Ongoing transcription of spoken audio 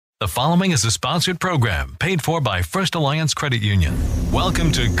The following is a sponsored program paid for by First Alliance Credit Union.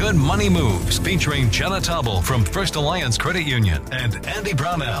 Welcome to Good Money Moves, featuring Jenna Tobble from First Alliance Credit Union and Andy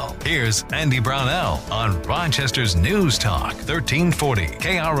Brownell. Here's Andy Brownell on Rochester's News Talk, 1340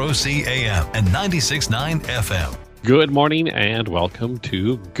 KROC AM and 96.9 FM. Good morning and welcome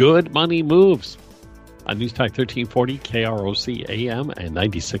to Good Money Moves on News Talk 1340 KROC AM and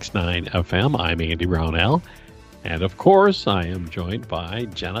 96.9 FM. I'm Andy Brownell. And of course, I am joined by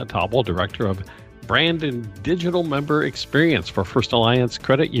Jenna Tobble, Director of Brand and Digital Member Experience for First Alliance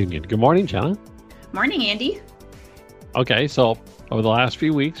Credit Union. Good morning, Jenna. Morning, Andy. Okay, so over the last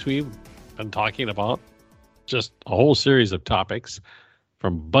few weeks, we've been talking about just a whole series of topics,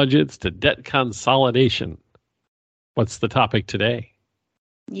 from budgets to debt consolidation. What's the topic today?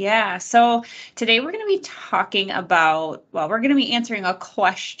 Yeah, so today we're going to be talking about, we're going to be answering a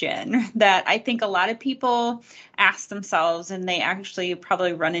question that I think a lot of people ask themselves, and they actually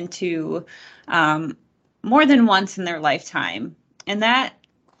probably run into more than once in their lifetime. And that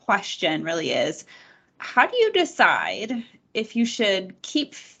question really is, how do you decide if you should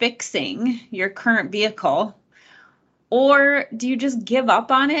keep fixing your current vehicle, or do you just give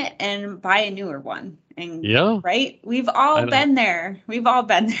up on it and buy a newer one? And, yeah. Right? We've all been there.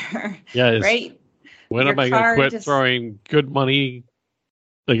 Yeah. Right? When am I going to quit throwing good money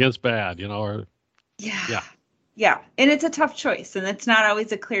against bad, or? Yeah. And it's a tough choice, and it's not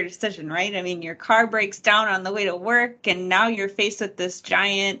always a clear decision, right? I mean, your car breaks down on the way to work, and now you're faced with this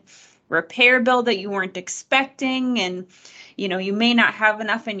giant repair bill that you weren't expecting. And, you may not have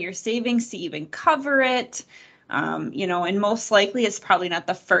enough in your savings to even cover it. And most likely it's probably not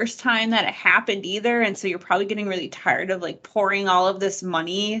the first time that it happened either. And so you're probably getting really tired of pouring all of this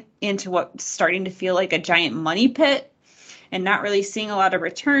money into what's starting to feel like a giant money pit and not really seeing a lot of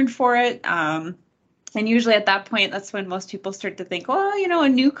return for it. And usually at that point, that's when most people start to think, well, a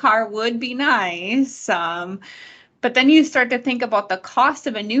new car would be nice. But then you start to think about the cost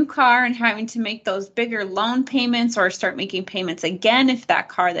of a new car and having to make those bigger loan payments or start making payments again if that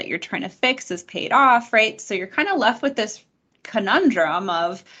car that you're trying to fix is paid off, right? So you're kind of left with this conundrum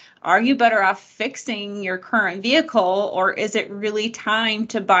of, are you better off fixing your current vehicle, or is it really time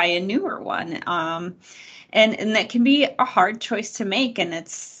to buy a newer one? And that can be a hard choice to make. And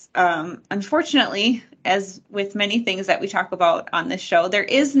it's unfortunately, as with many things that we talk about on this show, there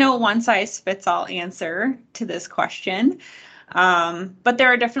is no one-size-fits-all answer to this question. But there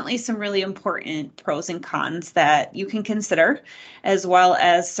are definitely some really important pros and cons that you can consider, as well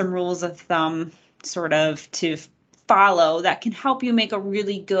as some rules of thumb sort of to follow that can help you make a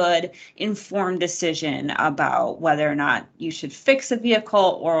really good informed decision about whether or not you should fix a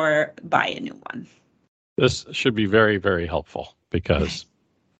vehicle or buy a new one. This should be very, very helpful, because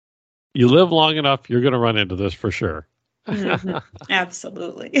you live long enough, you're going to run into this for sure. Mm-hmm.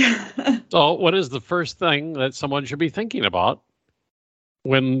 Absolutely. So what is the first thing that someone should be thinking about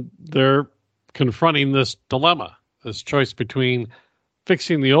when they're confronting this dilemma, this choice between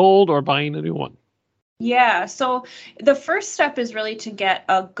fixing the old or buying a new one? Yeah, so the first step is really to get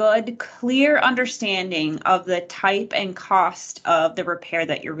a good, clear understanding of the type and cost of the repair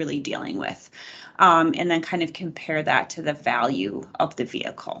that you're really dealing with. And then kind of compare that to the value of the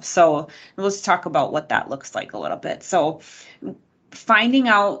vehicle. So let's talk about what that looks like a little bit. So finding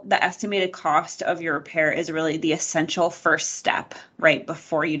out the estimated cost of your repair is really the essential first step, right,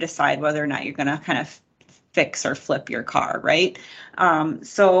 before you decide whether or not you're going to kind of fix or flip your car, right?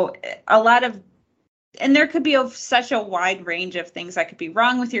 So a lot of, and there could be such a wide range of things that could be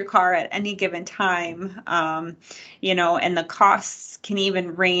wrong with your car at any given time, and the costs can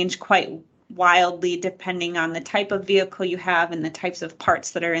even range quite wildly depending on the type of vehicle you have and the types of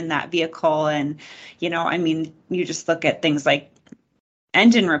parts that are in that vehicle. And, you just look at things like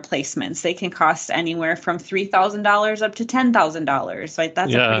engine replacements. They can cost anywhere from $3,000 up to $10,000. Like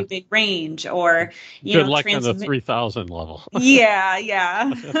that's a pretty big range. Or, good luck on the 3,000 level.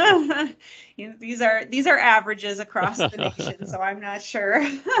 Yeah. These are averages across the nation, so I'm not sure.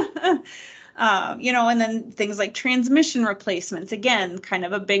 And then things like transmission replacements, again, kind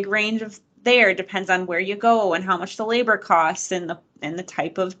of a big range of there. Depends on where you go and how much the labor costs and the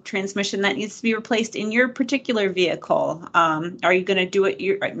type of transmission that needs to be replaced in your particular vehicle. Are you going to do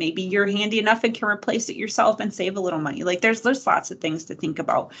it? Maybe you're handy enough and can replace it yourself and save a little money. Like there's lots of things to think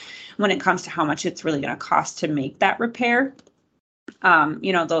about when it comes to how much it's really going to cost to make that repair. And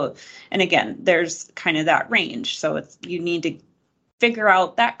again, there's kind of that range. So you need to figure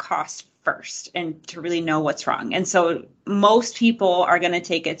out that cost first and to really know what's wrong. And so most people are going to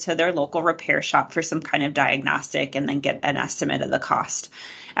take it to their local repair shop for some kind of diagnostic and then get an estimate of the cost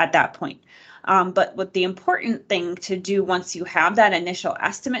at that point. But what the important thing to do once you have that initial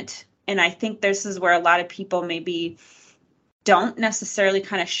estimate, and I think this is where a lot of people maybe don't necessarily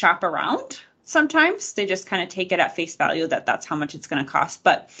kind of shop around. Sometimes they just kind of take it at face value that that's how much it's going to cost.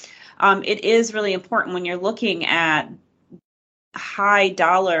 But it is really important when you're looking at high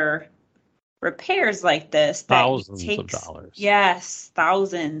dollar repairs like this, that thousands of dollars. Yes,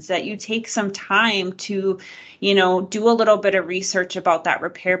 thousands, that you take some time to, do a little bit of research about that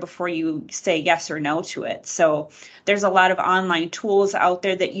repair before you say yes or no to it. So there's a lot of online tools out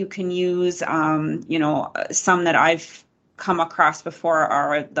there that you can use. Some that I've come across before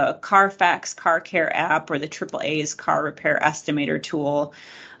are the Carfax Car Care app or the AAA's Car Repair Estimator tool.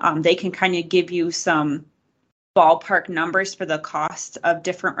 They can kind of give you some ballpark numbers for the cost of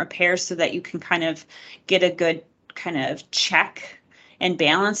different repairs so that you can kind of get a good kind of check and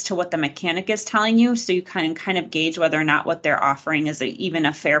balance to what the mechanic is telling you. So you can kind of gauge whether or not what they're offering is even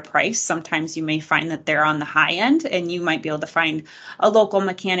a fair price. Sometimes you may find that they're on the high end, and you might be able to find a local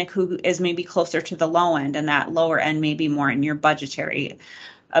mechanic who is maybe closer to the low end, and that lower end may be more in your budgetary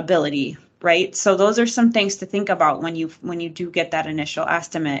ability. Right. So those are some things to think about when you do get that initial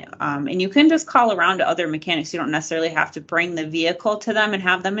estimate. And you can just call around to other mechanics. You don't necessarily have to bring the vehicle to them and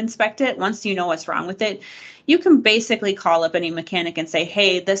have them inspect it. Once you know what's wrong with it, you can basically call up any mechanic and say,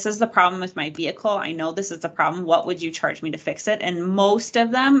 hey, this is the problem with my vehicle. I know this is the problem. What would you charge me to fix it? And most of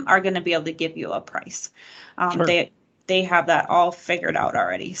them are going to be able to give you a price. Sure. They have that all figured out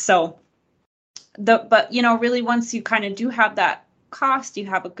already. So really once you kind of do have that cost, you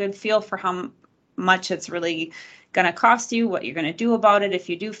have a good feel for how much it's really going to cost you, what you're going to do about it if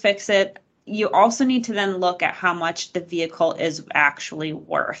you do fix it. You also need to then look at how much the vehicle is actually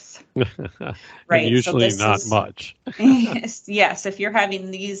worth. Right. Usually not much. Yes. If you're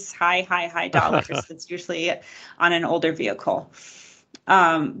having these high dollars, it's usually on an older vehicle.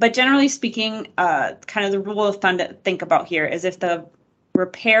 But generally speaking, kind of the rule of thumb to think about here is if the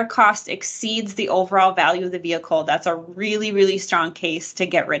repair cost exceeds the overall value of the vehicle, that's a really, really strong case to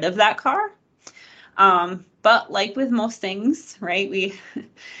get rid of that car. But like with most things, right,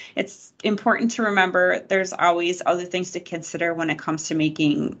 it's important to remember there's always other things to consider when it comes to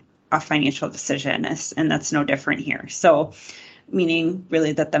making a financial decision, and that's no different here. So meaning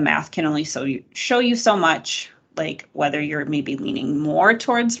really that the math can only show you so much, like whether you're maybe leaning more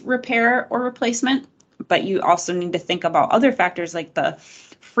towards repair or replacement. But you also need to think about other factors like the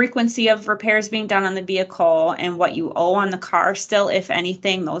frequency of repairs being done on the vehicle and what you owe on the car still, if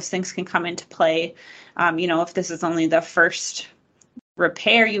anything. Those things can come into play. If this is only the first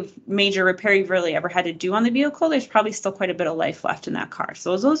major repair you've really ever had to do on the vehicle, there's probably still quite a bit of life left in that car.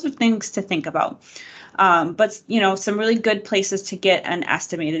 So those are things to think about. But some really good places to get an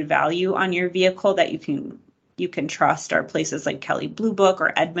estimated value on your vehicle that you can trust are places like Kelley Blue Book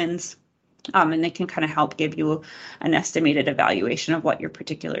or Edmunds. And they can kind of help give you an estimated evaluation of what your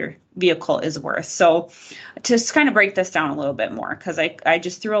particular vehicle is worth. So to just kind of break this down a little bit more, because I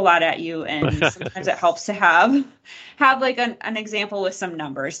just threw a lot at you, and sometimes it helps to have like an example with some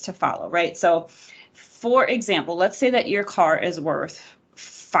numbers to follow, right? So for example, let's say that your car is worth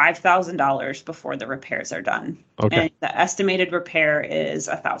 $5,000 before the repairs are done. Okay. And the estimated repair is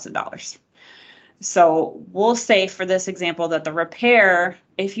 $1,000. So we'll say for this example that the repair,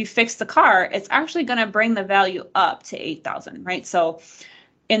 if you fix the car, it's actually going to bring the value up to $8,000, right? So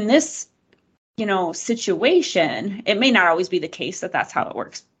in this, situation, it may not always be the case that that's how it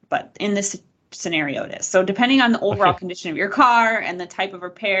works, but in this scenario it is. So depending on the overall condition of your car and the type of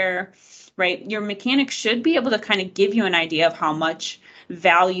repair, right, your mechanic should be able to kind of give you an idea of how much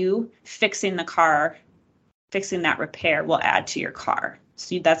value fixing the car, fixing that repair will add to your car.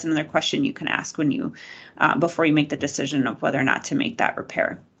 So that's another question you can ask when you, before you make the decision of whether or not to make that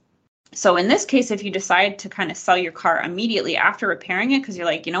repair. So in this case, if you decide to kind of sell your car immediately after repairing it, because you're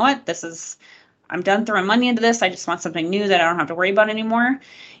like, you know what, I'm done throwing money into this. I just want something new that I don't have to worry about anymore.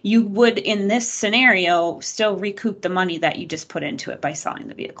 You would, in this scenario, still recoup the money that you just put into it by selling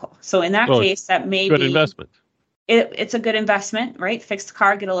the vehicle. So in that case, that may be good investment. It's a good investment, right? Fix the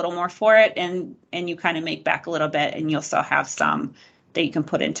car, get a little more for it, and you kind of make back a little bit, and you'll still have some that you can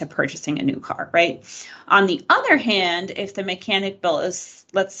put into purchasing a new car, right? On the other hand, if the mechanic bill is,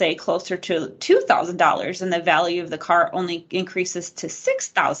 let's say, closer to $2,000 and the value of the car only increases to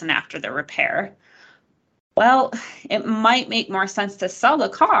 $6,000 after the repair, well, it might make more sense to sell the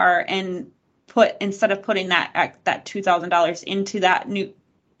car and instead of putting that $2,000 into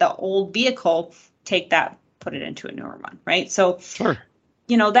the old vehicle, put it into a newer one, right? So sure.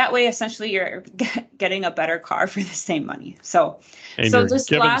 That way, essentially, you're getting a better car for the same money. So there's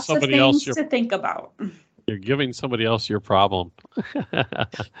lots of things to think about. You're giving somebody else your problem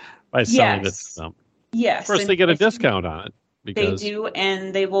by selling it to them. Yes. Of course, they get a discount on it. Because they do,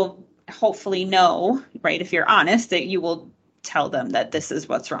 and they will hopefully know, right, if you're honest, that you will tell them that this is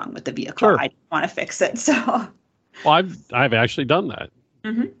what's wrong with the vehicle. Sure. I want to fix it. So, well, I've actually done that.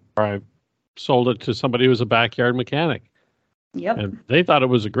 Mm-hmm. Or I've sold it to somebody who was a backyard mechanic. Yep. And they thought it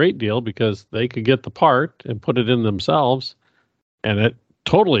was a great deal because they could get the part and put it in themselves, and it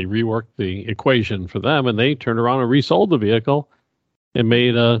totally reworked the equation for them. And they turned around and resold the vehicle and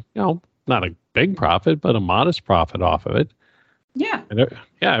made not a big profit, but a modest profit off of it. Yeah. And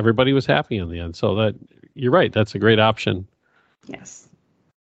everybody was happy in the end. So that you're right. That's a great option. Yes.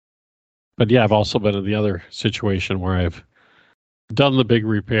 But yeah, I've also been in the other situation where I've done the big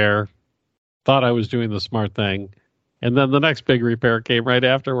repair, thought I was doing the smart thing, and then the next big repair came right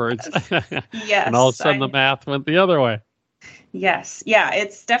afterwards. Yes. And all of a sudden the math went the other way. Yes. Yeah.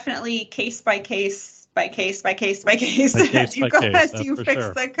 It's definitely case by case as you fix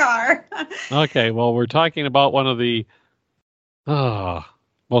the car. Okay. Well, we're talking about one of the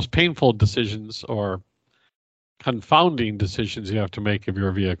most painful decisions or confounding decisions you have to make of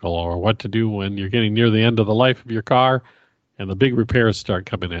your vehicle, or what to do when you're getting near the end of the life of your car and the big repairs start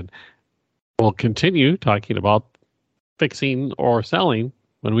coming in. We'll continue talking about fixing or selling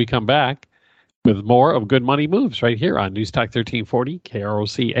when we come back with more of Good Money Moves right here on News Talk 1340,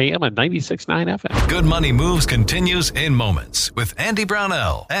 KROC AM and 96.9 FM. Good Money Moves continues in moments with Andy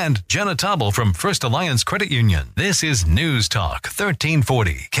Brownell and Jenna Tobble from First Alliance Credit Union. This is News Talk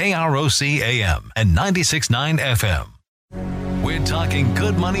 1340, KROC AM and 96.9 FM. We're talking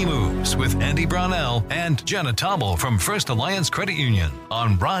Good Money Moves with Andy Brownell and Jenna Tobble from First Alliance Credit Union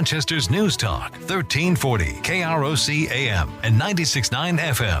on Rochester's News Talk 1340 KROC AM and 96.9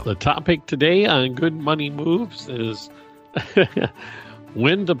 FM. The topic today on Good Money Moves is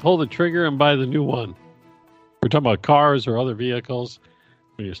when to pull the trigger and buy the new one. We're talking about cars or other vehicles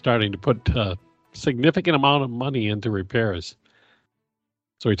when you're starting to put a significant amount of money into repairs.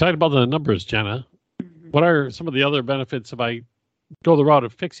 So we talked about the numbers, Jenna. What are some of the other benefits if I go the route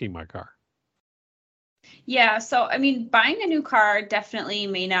of fixing my car? Yeah, so I mean, buying a new car definitely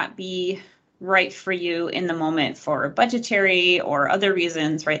may not be right for you in the moment for budgetary or other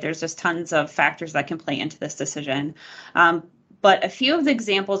reasons, right? There's just tons of factors that can play into this decision. But a few of the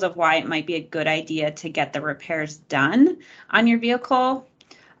examples of why it might be a good idea to get the repairs done on your vehicle.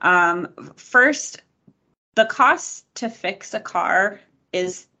 First, the cost to fix a car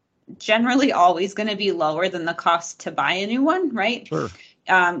is generally always going to be lower than the cost to buy a new one, right? Sure.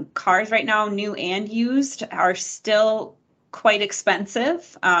 Cars right now, new and used, are still quite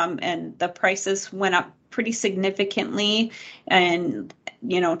expensive, and the prices went up pretty significantly in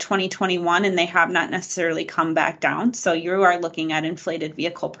 2021, and they have not necessarily come back down. So you are looking at inflated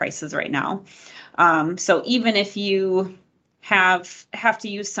vehicle prices right now. So even if you have to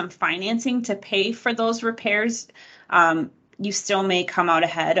use some financing to pay for those repairs, you still may come out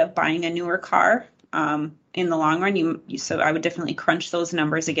ahead of buying a newer car in the long run. So I would definitely crunch those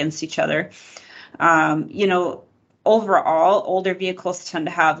numbers against each other. Overall, older vehicles tend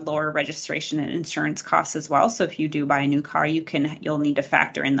to have lower registration and insurance costs as well. So if you do buy a new car, you'll need to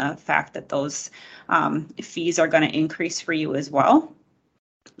factor in the fact that those fees are going to increase for you as well.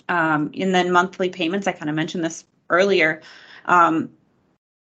 And then monthly payments, I kind of mentioned this earlier.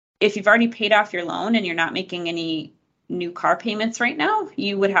 If you've already paid off your loan and you're not making any new car payments right now,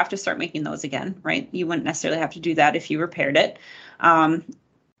 you would have to start making those again, right? You wouldn't necessarily have to do that if you repaired it.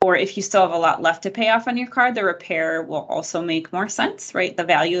 Or if you still have a lot left to pay off on your car, the repair will also make more sense, right? The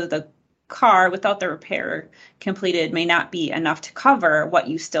value of the car without the repair completed may not be enough to cover what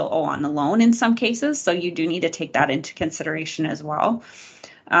you still owe on the loan in some cases. So you do need to take that into consideration as well.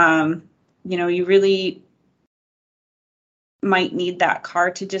 You really might need that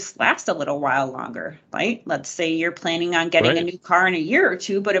car to just last a little while longer, right? Let's say you're planning on getting a new car in a year or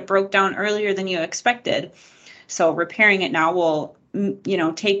two, but it broke down earlier than you expected. So repairing it now will,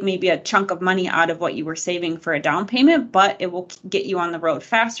 take maybe a chunk of money out of what you were saving for a down payment, but it will get you on the road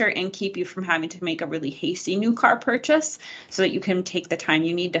faster and keep you from having to make a really hasty new car purchase, so that you can take the time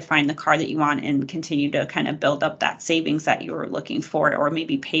you need to find the car that you want and continue to kind of build up that savings that you were looking for, or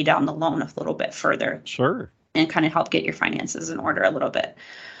maybe pay down the loan a little bit further. Sure. And kind of help get your finances in order a little bit.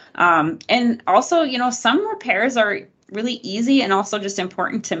 And also, some repairs are really easy and also just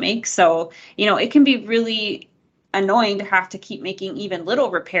important to make. So, it can be really annoying to have to keep making even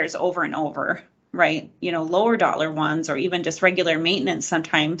little repairs over and over, right? Lower dollar ones, or even just regular maintenance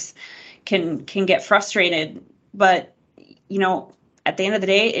sometimes can get frustrated. But, at the end of the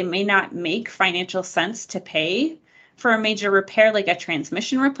day, it may not make financial sense to pay for a major repair like a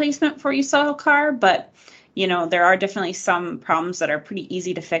transmission replacement before you sell a car, but there are definitely some problems that are pretty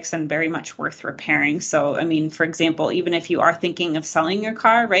easy to fix and very much worth repairing. So, I mean, for example, even if you are thinking of selling your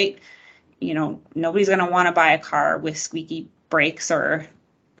car, right, nobody's going to want to buy a car with squeaky brakes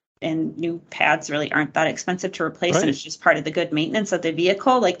and new pads really aren't that expensive to replace. Right. And it's just part of the good maintenance of the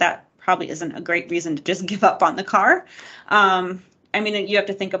vehicle. Like that probably isn't a great reason to just give up on the car. I mean, you have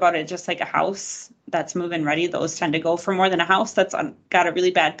to think about it just like a house that's move-in ready. Those tend to go for more than a house that's got a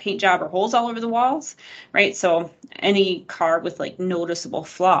really bad paint job or holes all over the walls, right? So any car with like noticeable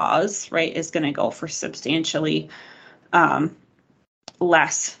flaws, right, is going to go for substantially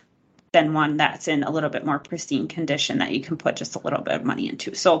less than one that's in a little bit more pristine condition that you can put just a little bit of money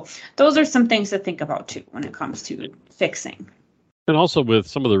into. So those are some things to think about too when it comes to fixing. And also with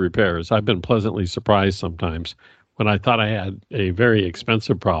some of the repairs, I've been pleasantly surprised sometimes when I thought I had a very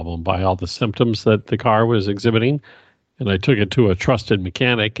expensive problem by all the symptoms that the car was exhibiting. And I took it to a trusted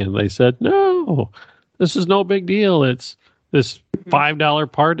mechanic and they said, no, this is no big deal. It's this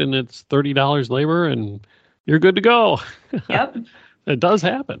 $5 part and it's $30 labor and you're good to go. Yep. It does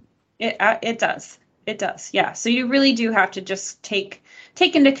happen. It does. It does. Yeah. So you really do have to just take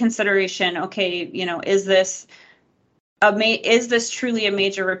into consideration, okay, is this truly a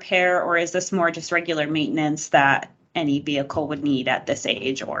major repair, or is this more just regular maintenance that any vehicle would need at this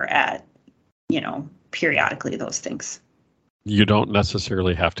age or at, periodically, those things. You don't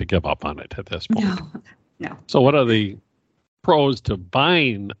necessarily have to give up on it at this point. No. So what are the pros to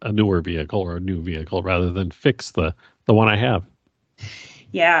buying a newer vehicle or a new vehicle rather than fix the one I have?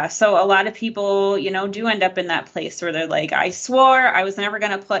 Yeah. So a lot of people, do end up in that place where they're like, I swore I was never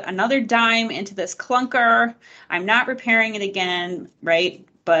going to put another dime into this clunker. I'm not repairing it again. Right.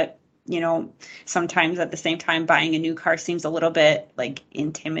 But, sometimes at the same time, buying a new car seems a little bit like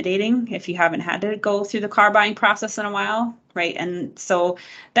intimidating if you haven't had to go through the car buying process in a while. Right. And so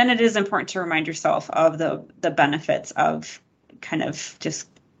then it is important to remind yourself of the benefits of kind of just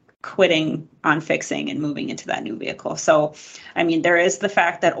quitting on fixing and moving into that new vehicle. So, I mean, there is the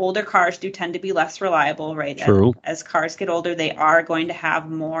fact that older cars do tend to be less reliable, right? True. As cars get older, they are going to have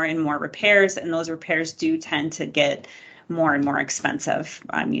more and more repairs, and those repairs do tend to get more and more expensive.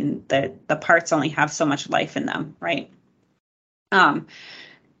 I mean, the parts only have so much life in them, right? And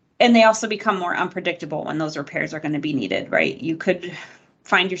they also become more unpredictable when those repairs are going to be needed, right? You could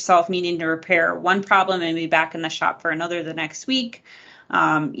find yourself needing to repair one problem and be back in the shop for another the next week.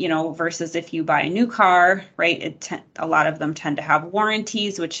 Versus if you buy a new car, right, a lot of them tend to have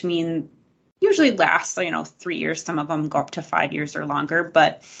warranties, which mean usually last, 3 years. Some of them go up to 5 years or longer.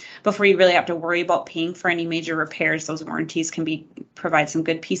 But before you really have to worry about paying for any major repairs, those warranties can provide some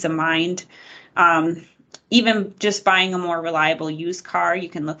good peace of mind. Even just buying a more reliable used car, you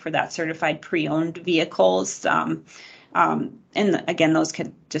can look for that certified pre-owned vehicles. And again, those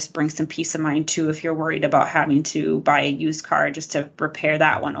could just bring some peace of mind too if you're worried about having to buy a used car just to repair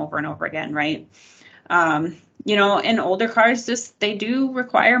that one over and over again, right? And older cars they do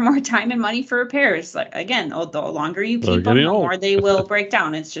require more time and money for repairs. Like, again, the longer you keep them, the more they will break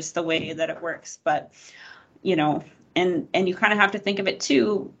down. It's just the way that it works. But, and you kind of have to think of it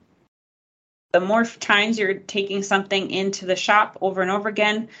too. The more times you're taking something into the shop over and over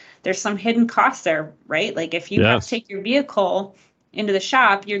again, there's some hidden costs there, right? Like if you have to take your vehicle into the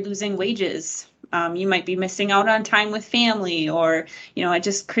shop, you're losing wages. You might be missing out on time with family, or, it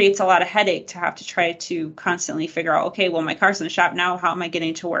just creates a lot of headache to have to try to constantly figure out, okay, well, my car's in the shop now. How am I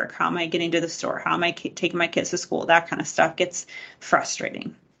getting to work? How am I getting to the store? How am I taking my kids to school? That kind of stuff gets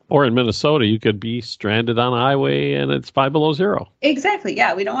frustrating. Or in Minnesota, you could be stranded on a highway and it's 5 below zero. Exactly.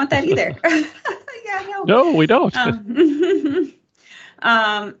 Yeah, we don't want that either. No, we don't.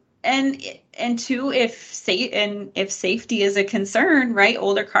 And two, if safety is a concern, right?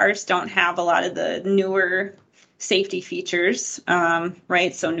 Older cars don't have a lot of the newer safety features,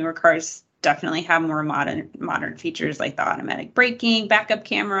 right? So newer cars definitely have more modern features like the automatic braking, backup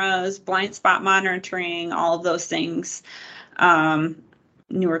cameras, blind spot monitoring, all of those things.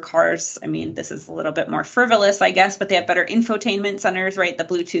 Newer cars, I mean, this is a little bit more frivolous, I guess, but they have better infotainment centers, right? The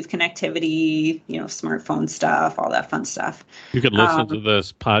Bluetooth connectivity, smartphone stuff, all that fun stuff. You could listen to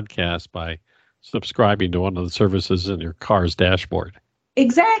this podcast by subscribing to one of the services in your car's dashboard.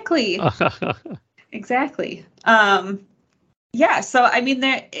 Exactly. Exactly. So, I mean,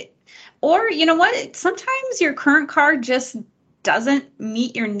 or you know what? Sometimes your current car just doesn't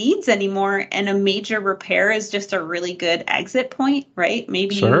meet your needs anymore, and a major repair is just a really good exit point, right?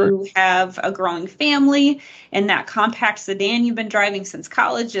 Maybe Sure. you have a growing family and that compact sedan you've been driving since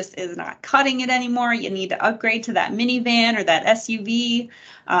college just is not cutting it anymore. You need to upgrade to that minivan or that SUV.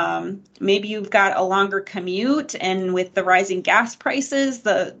 Maybe you've got a longer commute, and with the rising gas prices,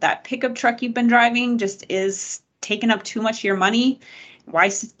 that pickup truck you've been driving just is taking up too much of your money.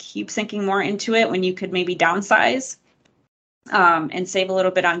 Why keep sinking more into it when you could maybe downsize? And save a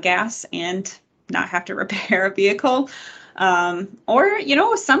little bit on gas and not have to repair a vehicle.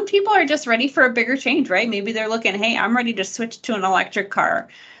 Or, some people are just ready for a bigger change, right? Maybe they're looking, hey, I'm ready to switch to an electric car.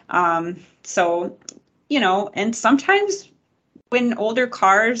 And sometimes when older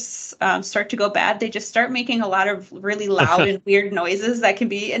cars start to go bad, they just start making a lot of really loud and weird noises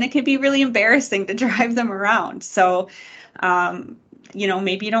and it can be really embarrassing to drive them around. So,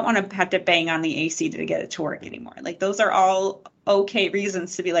 maybe you don't want to have to bang on the AC to get it to work anymore. Like, those are all okay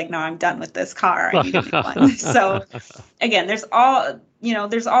reasons to be like, no, I'm done with this car. I need a new one. So again, there's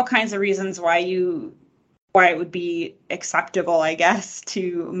all kinds of reasons why it would be acceptable, I guess,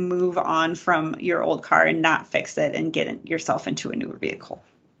 to move on from your old car and not fix it and get yourself into a newer vehicle.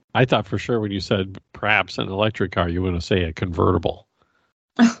 I thought for sure when you said perhaps an electric car, you were going to say a convertible.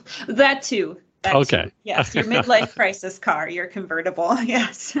 That too. Okay. Too. Yes, your midlife crisis car, your convertible.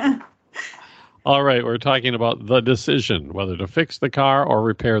 Yes. All right, we're talking about the decision whether to fix the car or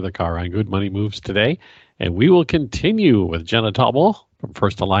repair the car on Good Money Moves today. And we will continue with Jenna Tauble from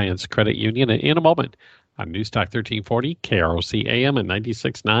First Alliance Credit Union in a moment on Newstalk 1340, KROC AM and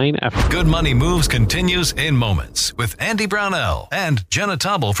 96.9 FM. Good Money Moves continues in moments with Andy Brownell and Jenna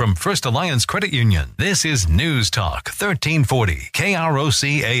Tauble from First Alliance Credit Union. This is News Talk 1340,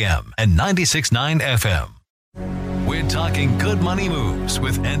 KROC AM and 96.9 FM. We're talking Good Money Moves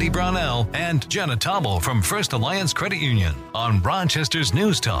with Andy Brownell and Jenna Tauble from First Alliance Credit Union on Rochester's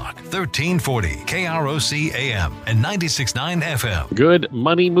News Talk 1340, KROC AM and 96.9 FM. Good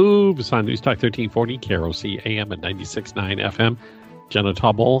Money Moves on Newstalk 1340, KROC AM and 96.9 FM. Jenna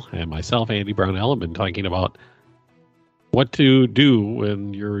Tauble and myself, Andy Brownell, have been talking about what to do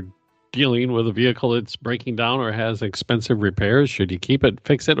when you're dealing with a vehicle that's breaking down or has expensive repairs. Should you keep it,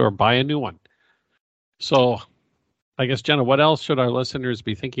 fix it, or buy a new one? So I guess, Jenna, what else should our listeners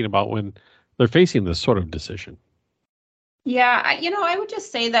be thinking about when they're facing this sort of decision? Yeah, I would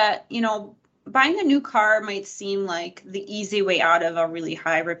just say that, buying a new car might seem like the easy way out of a really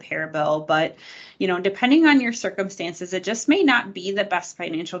high repair bill, but, depending on your circumstances, it just may not be the best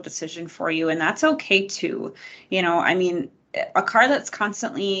financial decision for you. And that's okay too. A car that's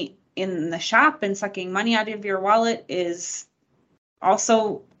constantly in the shop and sucking money out of your wallet is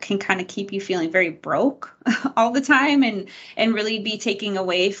also can kind of keep you feeling very broke all the time and really be taking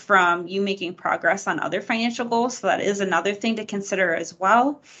away from you making progress on other financial goals. So that is another thing to consider as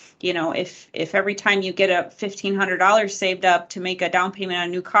well. If every time you get a $1,500 saved up to make a down payment on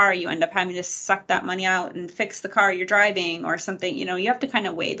a new car, you end up having to suck that money out and fix the car you're driving or something, you have to kind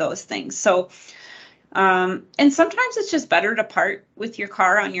of weigh those things. So and sometimes it's just better to part with your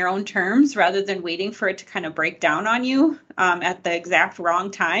car on your own terms rather than waiting for it to kind of break down on you at the exact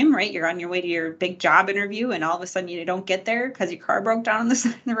wrong time, right? You're on your way to your big job interview and all of a sudden you don't get there because your car broke down on the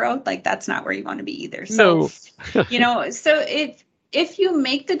side of the road. Like, that's not where you want to be either. So, No. So if you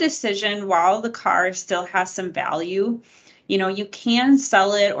make the decision while the car still has some value, you can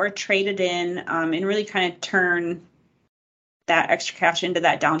sell it or trade it in and really kind of turn that extra cash into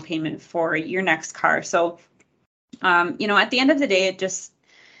that down payment for your next car. So, at the end of the day,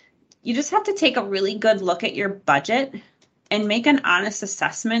 you just have to take a really good look at your budget and make an honest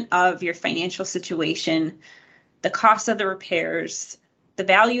assessment of your financial situation, the cost of the repairs, the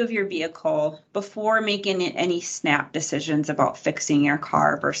value of your vehicle before making any snap decisions about fixing your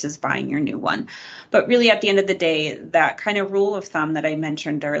car versus buying your new one. But really, at the end of the day, that kind of rule of thumb that I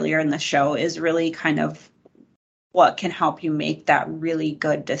mentioned earlier in the show is really kind of what can help you make that really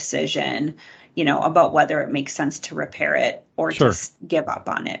good decision, about whether it makes sense to repair it or Sure. just give up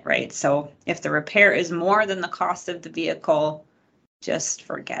on it, right? So if the repair is more than the cost of the vehicle, just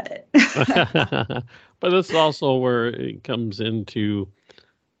forget it. But this is also where it comes into,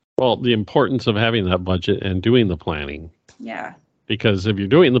 the importance of having that budget and doing the planning. Yeah. Because if you're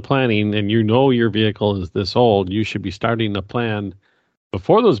doing the planning and your vehicle is this old, you should be starting to plan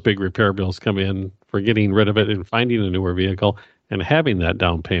before those big repair bills come in for getting rid of it and finding a newer vehicle and having that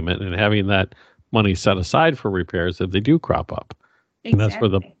down payment and having that money set aside for repairs if they do crop up. Exactly. And that's where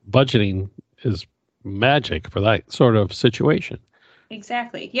the budgeting is magic for that sort of situation.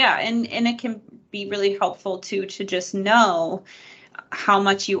 Exactly. Yeah. And it can be really helpful too, to just know how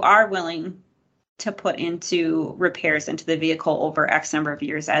much you are willing to put into repairs into the vehicle over X number of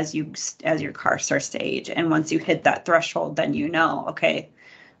years as your car starts to age. And once you hit that threshold, then you know, okay,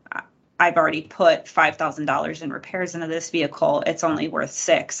 I've already put $5,000 in repairs into this vehicle. It's only worth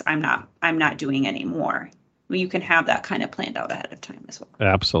 $6,000. I'm not doing any more. Well, you can have that kind of planned out ahead of time as well.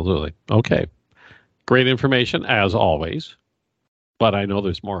 Absolutely. Okay. Great information as always, but I know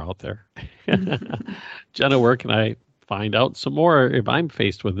there's more out there. Jenna, where can I find out some more if I'm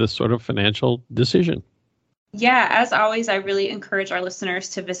faced with this sort of financial decision? Yeah, as always, I really encourage our listeners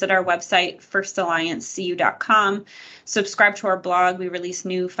to visit our website, firstalliancecu.com. Subscribe to our blog. We release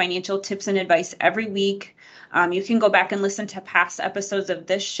new financial tips and advice every week. You can go back and listen to past episodes of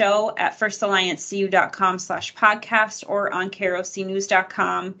this show at firstalliancecu.com/podcast or on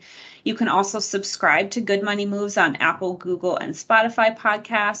krocnews.com. You can also subscribe to Good Money Moves on Apple, Google, and Spotify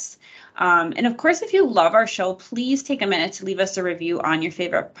podcasts. And of course, if you love our show, please take a minute to leave us a review on your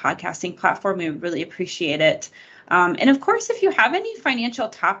favorite podcasting platform. We would really appreciate it. And of course, if you have any financial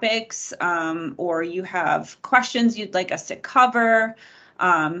topics or you have questions you'd like us to cover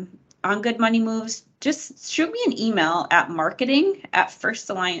on Good Money Moves, just shoot me an email at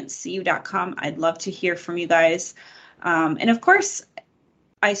marketing@firstalliancecu.com. I'd love to hear from you guys. And of course,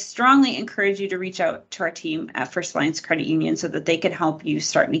 I strongly encourage you to reach out to our team at First Alliance Credit Union so that they can help you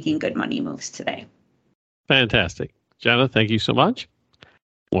start making good money moves today. Fantastic. Jenna, thank you so much.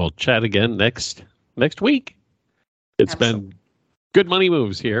 We'll chat again next week. It's been Good Money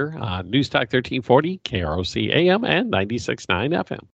Moves here on News Talk 1340, KROC AM and 96.9 FM.